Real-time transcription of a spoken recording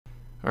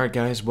Alright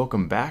guys,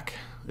 welcome back.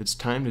 It's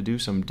time to do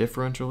some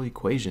differential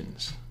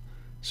equations.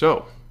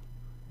 So,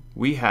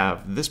 we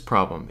have this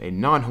problem, a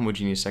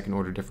non-homogeneous second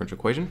order differential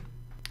equation,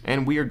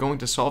 and we are going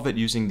to solve it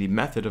using the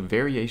method of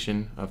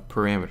variation of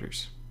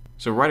parameters.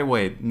 So right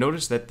away,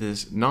 notice that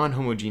this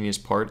non-homogeneous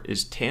part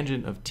is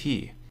tangent of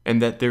t,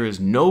 and that there is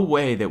no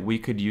way that we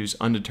could use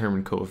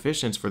undetermined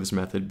coefficients for this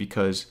method,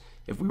 because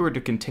if we were to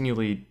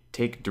continually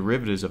take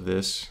derivatives of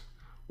this,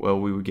 well,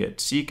 we would get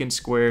secant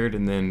squared,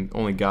 and then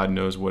only God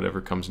knows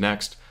whatever comes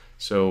next.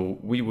 So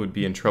we would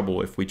be in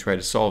trouble if we try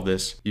to solve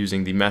this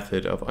using the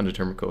method of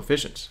undetermined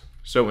coefficients.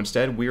 So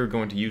instead, we are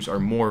going to use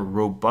our more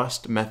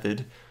robust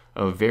method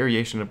of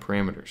variation of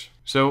parameters.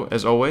 So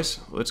as always,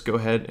 let's go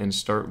ahead and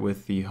start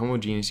with the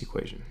homogeneous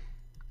equation.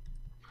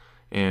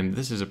 And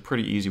this is a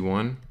pretty easy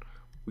one.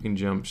 We can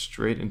jump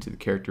straight into the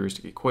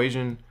characteristic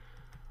equation.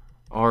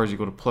 R is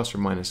equal to plus or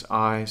minus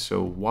I,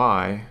 so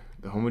y,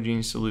 the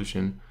homogeneous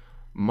solution,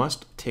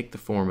 must take the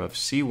form of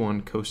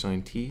c1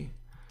 cosine t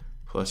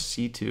plus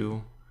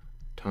c2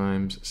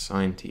 times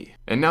sine t.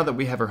 And now that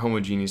we have our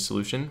homogeneous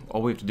solution,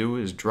 all we have to do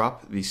is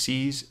drop the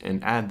c's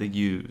and add the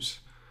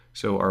u's.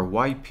 So our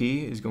yp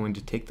is going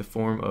to take the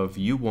form of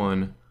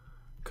u1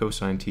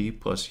 cosine t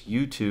plus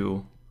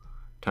u2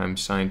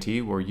 times sine t,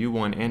 where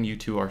u1 and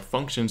u2 are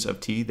functions of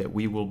t that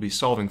we will be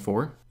solving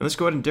for. And let's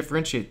go ahead and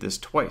differentiate this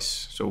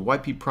twice. So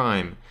yp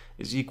prime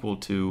is equal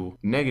to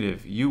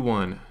negative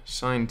u1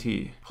 sine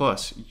t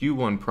plus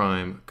u1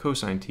 prime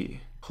cosine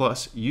t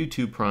plus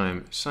u2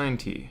 prime sine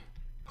t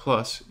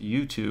plus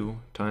u2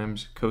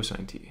 times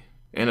cosine t.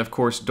 And of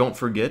course, don't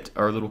forget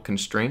our little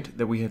constraint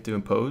that we have to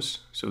impose.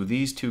 So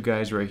these two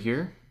guys right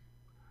here,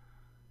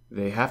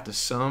 they have to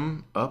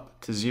sum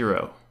up to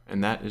 0.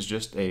 And that is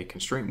just a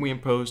constraint we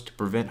impose to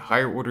prevent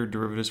higher order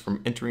derivatives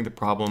from entering the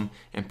problem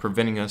and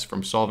preventing us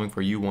from solving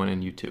for u1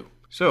 and u2.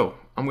 So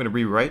I'm going to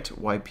rewrite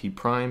yp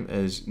prime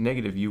as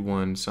negative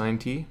u1 sine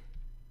t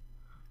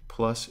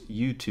plus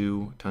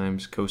u2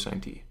 times cosine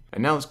t.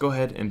 And now let's go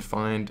ahead and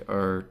find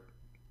our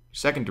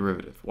second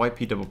derivative,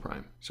 yp double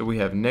prime. So we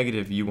have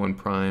negative u1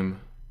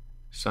 prime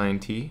sine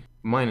t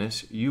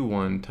minus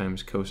u1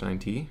 times cosine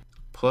t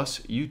plus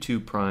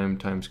u2 prime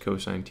times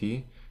cosine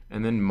t,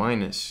 and then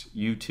minus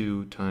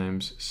u2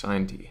 times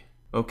sine t.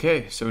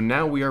 Okay, so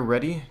now we are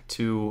ready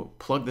to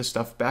plug this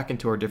stuff back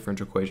into our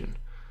differential equation.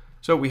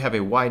 So we have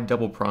a y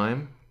double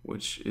prime,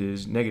 which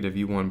is negative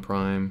u1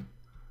 prime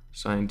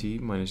sine t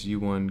minus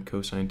u1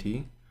 cosine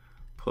t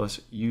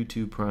plus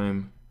u2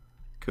 prime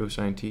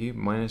cosine t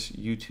minus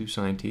u2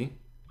 sine t,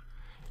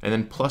 and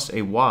then plus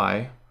a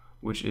y,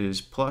 which is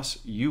plus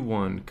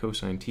u1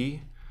 cosine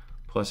t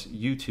plus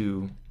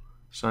u2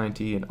 sine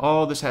t, and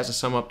all this has to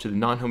sum up to the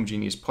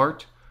non-homogeneous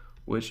part,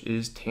 which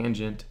is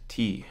tangent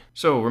t.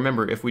 So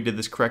remember, if we did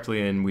this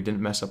correctly and we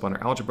didn't mess up on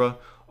our algebra,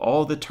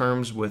 all the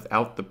terms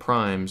without the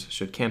primes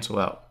should cancel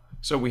out.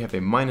 So we have a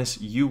minus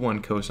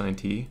u1 cosine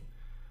t,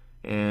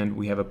 and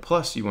we have a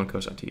plus u1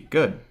 cosine t.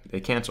 Good,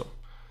 they cancel.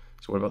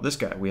 So what about this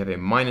guy? We have a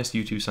minus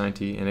u2 sine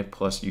t and a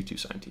plus u2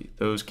 sine t.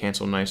 Those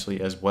cancel nicely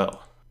as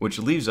well, which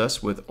leaves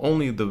us with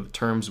only the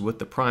terms with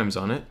the primes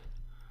on it,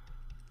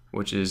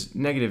 which is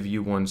negative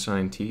u1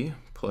 sine t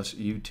plus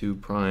u2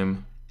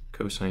 prime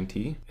cosine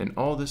t, and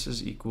all this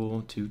is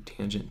equal to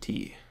tangent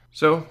t.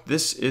 So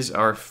this is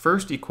our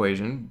first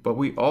equation, but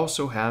we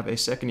also have a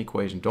second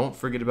equation. Don't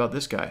forget about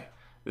this guy.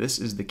 This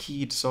is the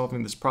key to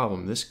solving this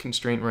problem, this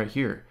constraint right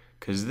here,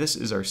 because this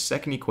is our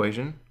second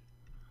equation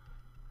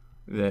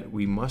that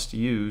we must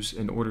use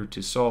in order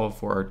to solve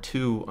for our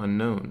two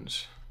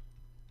unknowns.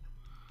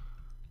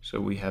 So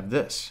we have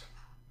this.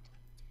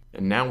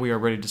 And now we are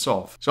ready to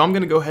solve. So I'm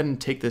going to go ahead and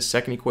take this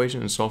second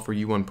equation and solve for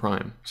u1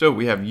 prime. So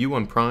we have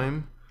u1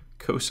 prime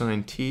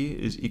cosine t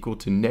is equal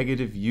to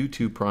negative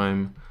u2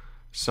 prime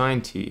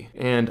sine t.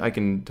 And I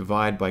can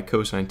divide by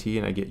cosine t,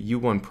 and I get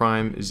u1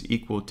 prime is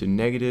equal to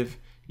negative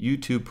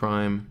u2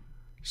 prime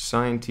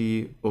sine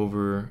t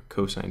over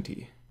cosine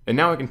t. And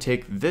now I can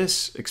take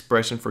this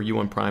expression for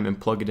u1 prime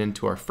and plug it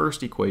into our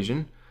first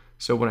equation.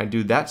 So when I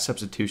do that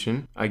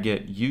substitution, I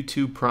get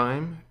u2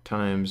 prime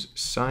times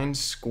sine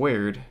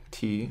squared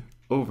t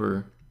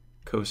over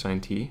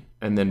cosine t,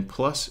 and then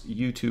plus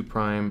u2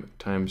 prime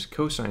times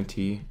cosine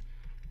t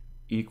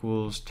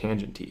equals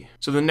tangent t.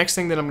 So the next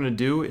thing that I'm going to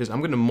do is I'm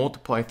going to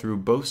multiply through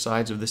both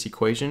sides of this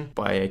equation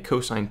by a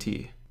cosine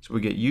t. So we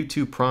get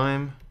u2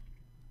 prime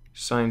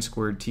sine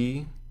squared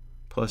t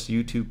plus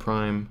u2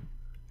 prime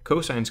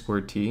cosine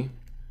squared t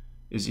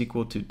is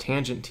equal to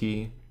tangent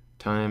t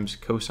times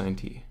cosine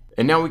t.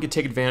 And now we can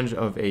take advantage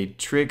of a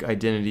trig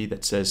identity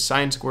that says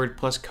sine squared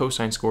plus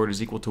cosine squared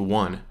is equal to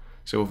 1.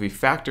 So if we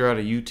factor out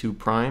a u2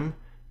 prime,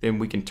 then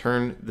we can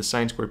turn the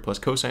sine squared plus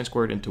cosine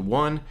squared into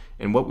 1,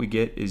 and what we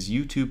get is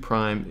u2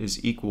 prime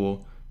is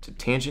equal to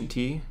tangent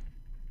t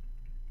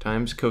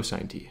times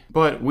cosine t.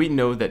 But we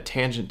know that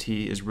tangent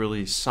t is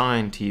really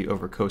sine t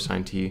over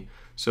cosine t,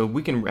 so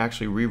we can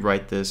actually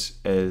rewrite this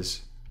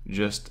as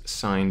just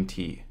sine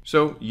t.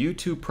 So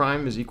u2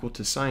 prime is equal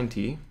to sine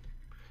t,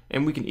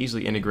 and we can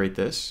easily integrate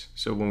this.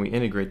 So when we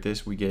integrate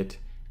this, we get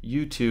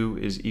u2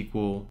 is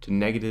equal to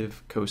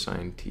negative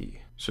cosine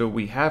t. So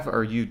we have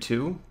our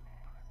u2,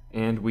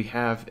 and we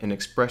have an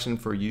expression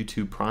for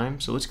u2 prime.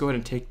 So let's go ahead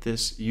and take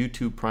this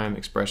u2 prime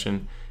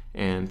expression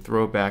and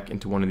throw it back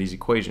into one of these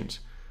equations.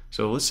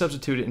 So let's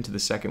substitute it into the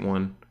second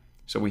one.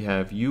 So we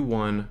have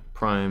u1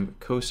 prime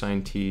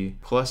cosine t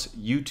plus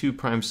u2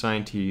 prime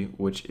sine t,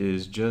 which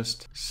is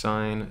just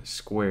sine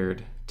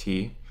squared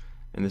t,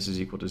 and this is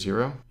equal to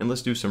 0. And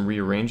let's do some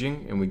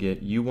rearranging, and we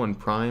get u1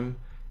 prime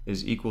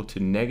is equal to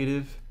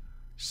negative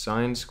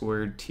sine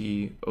squared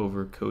t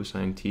over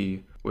cosine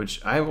t,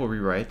 which I will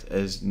rewrite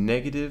as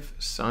negative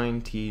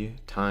sine t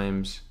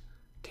times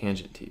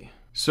tangent t.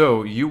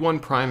 So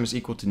u1 prime is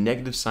equal to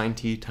negative sine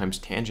t times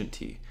tangent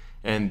t.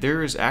 And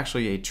there is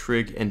actually a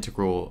trig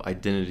integral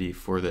identity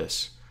for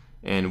this.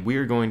 And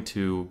we're going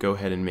to go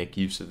ahead and make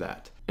use of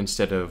that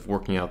instead of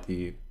working out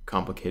the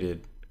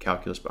complicated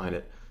calculus behind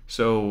it.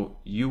 So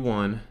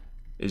u1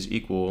 is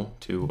equal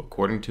to,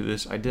 according to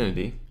this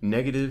identity,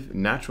 negative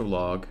natural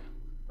log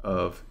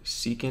of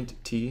secant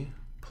t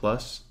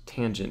plus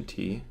tangent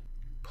t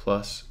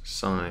plus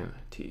sine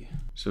t.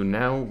 So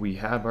now we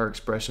have our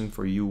expression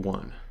for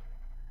u1,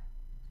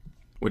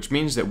 which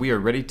means that we are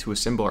ready to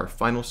assemble our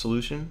final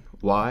solution,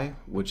 y,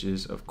 which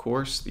is of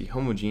course the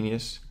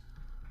homogeneous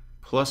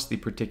plus the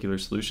particular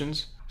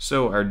solutions.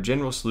 So our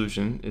general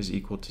solution is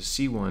equal to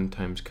c1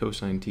 times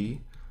cosine t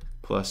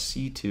plus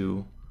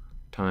c2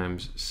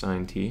 times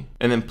sine t,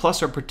 and then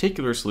plus our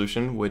particular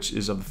solution, which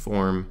is of the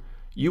form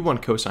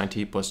u1 cosine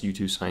t plus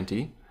u2 sine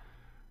t.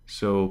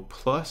 So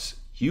plus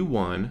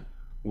u1,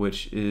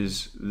 which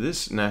is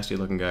this nasty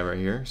looking guy right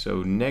here,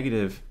 so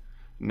negative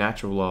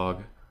natural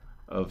log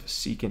of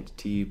secant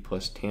t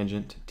plus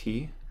tangent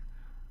t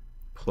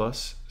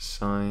plus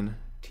sine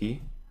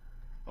t,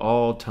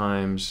 all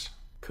times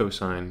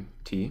cosine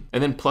t,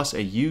 and then plus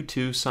a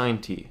u2 sine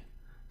t,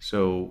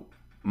 so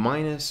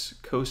minus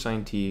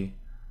cosine t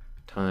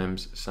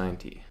times sine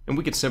t. And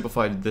we could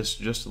simplify this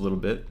just a little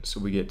bit, so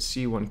we get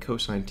c1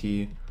 cosine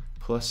t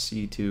plus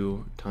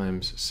c2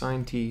 times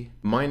sine t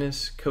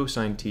minus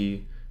cosine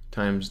t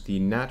times the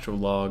natural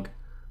log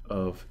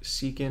of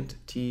secant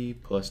t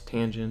plus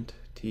tangent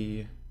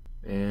t,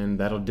 and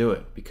that'll do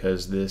it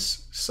because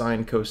this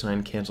sine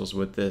cosine cancels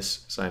with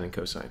this sine and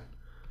cosine.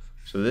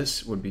 So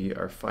this would be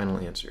our final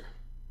answer.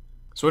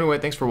 So anyway,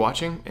 thanks for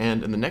watching,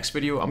 and in the next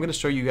video I'm going to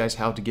show you guys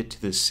how to get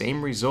to the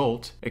same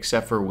result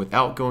except for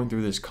without going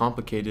through this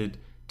complicated,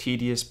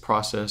 tedious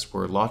process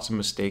where lots of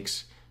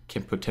mistakes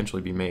can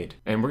potentially be made.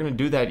 And we're going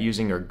to do that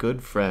using our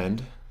good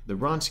friend, the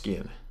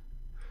Wronskian.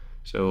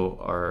 So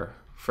our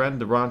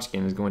friend, the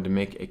Wronskian, is going to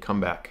make a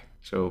comeback.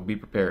 So be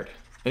prepared.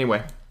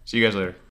 Anyway, see you guys later.